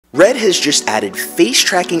Red has just added face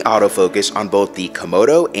tracking autofocus on both the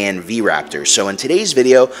Komodo and V-Raptor. So in today's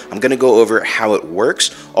video, I'm going to go over how it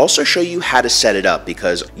works, also show you how to set it up,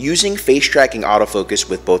 because using face tracking autofocus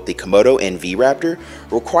with both the Komodo and V-Raptor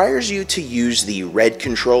requires you to use the Red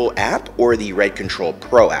Control app or the Red Control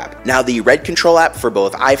Pro app. Now the Red Control app for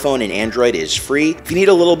both iPhone and Android is free. If you need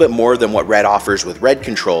a little bit more than what Red offers with Red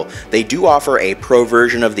Control, they do offer a pro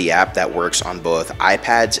version of the app that works on both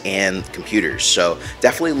iPads and computers. So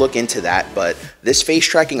definitely look into that, but this face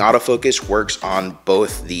tracking autofocus works on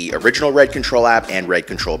both the original Red Control app and Red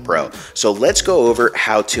Control Pro. So let's go over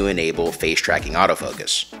how to enable face tracking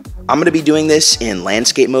autofocus. I'm going to be doing this in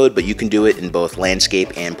landscape mode, but you can do it in both landscape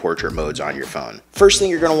and portrait modes on your phone. First thing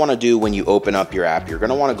you're going to want to do when you open up your app, you're going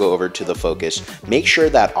to want to go over to the focus, make sure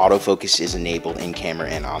that autofocus is enabled in camera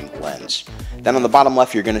and on the lens. Then on the bottom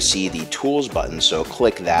left, you're going to see the tools button, so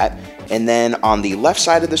click that. And then on the left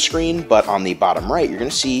side of the screen, but on the bottom right, you're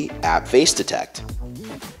going to see app face detect.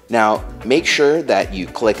 Now, make sure that you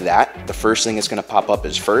click that. The first thing that's going to pop up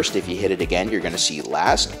is first. If you hit it again, you're going to see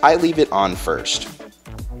last. I leave it on first.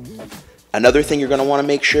 Another thing you're going to want to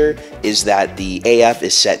make sure is that the AF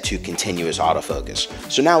is set to continuous autofocus.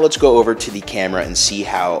 So now let's go over to the camera and see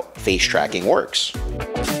how face tracking works.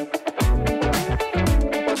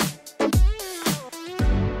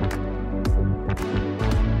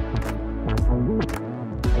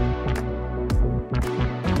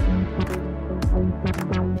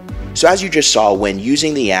 So as you just saw, when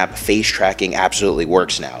using the app, face tracking absolutely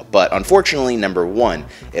works now. But unfortunately, number one,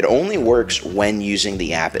 it only works when using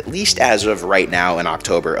the app, at least as of right now in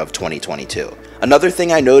October of 2022. Another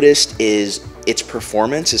thing I noticed is its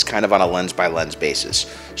performance is kind of on a lens by lens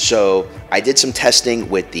basis. So I did some testing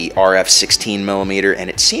with the RF 16mm and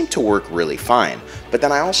it seemed to work really fine. But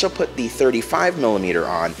then I also put the 35mm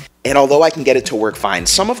on, and although I can get it to work fine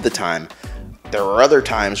some of the time, there were other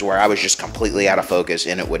times where I was just completely out of focus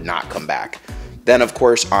and it would not come back. Then of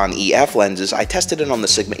course on EF lenses, I tested it on the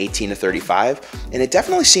Sigma 18-35 and it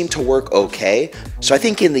definitely seemed to work okay. So I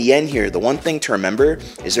think in the end here, the one thing to remember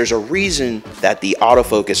is there's a reason that the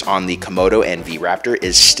autofocus on the Komodo and V-Raptor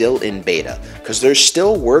is still in beta, because they're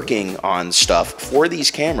still working on stuff for these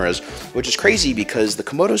cameras, which is crazy because the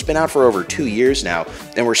Komodo's been out for over 2 years now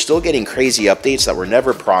and we're still getting crazy updates that were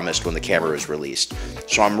never promised when the camera was released.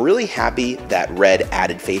 So I'm really happy that Red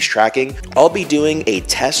added face tracking. I'll be doing a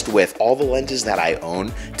test with all the lenses that I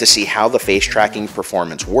own to see how the face tracking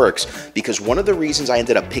performance works, because one of the reasons I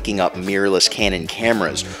ended up picking up mirrorless Canon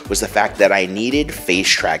cameras was the fact that I needed face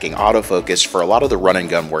tracking autofocus for a lot of the run and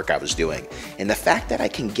gun work I was doing. And the fact that I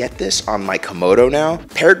can get this on my Komodo now,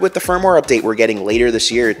 paired with the firmware update we're getting later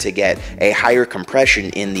this year to get a higher compression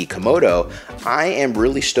in the Komodo, I am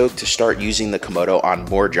really stoked to start using the Komodo on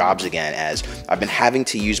more jobs again, as I've been having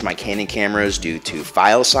to use my Canon cameras due to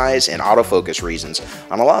file size and autofocus reasons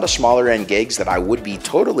on a lot of smaller end gigs that I would be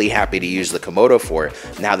totally happy to use the Komodo for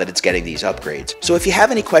now that it's getting these upgrades. So if you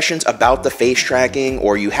have any questions about the face tracking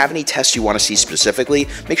or you have any tests you want to see specifically,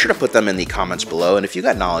 make sure to put them in the comments below. And if you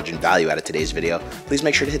got knowledge and value out of today's video, please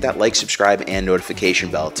make sure to hit that like, subscribe, and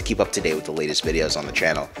notification bell to keep up to date with the latest videos on the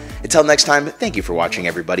channel. Until next time, thank you for watching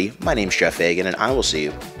everybody. My name's Geoff, and I will see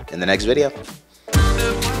you in the next video.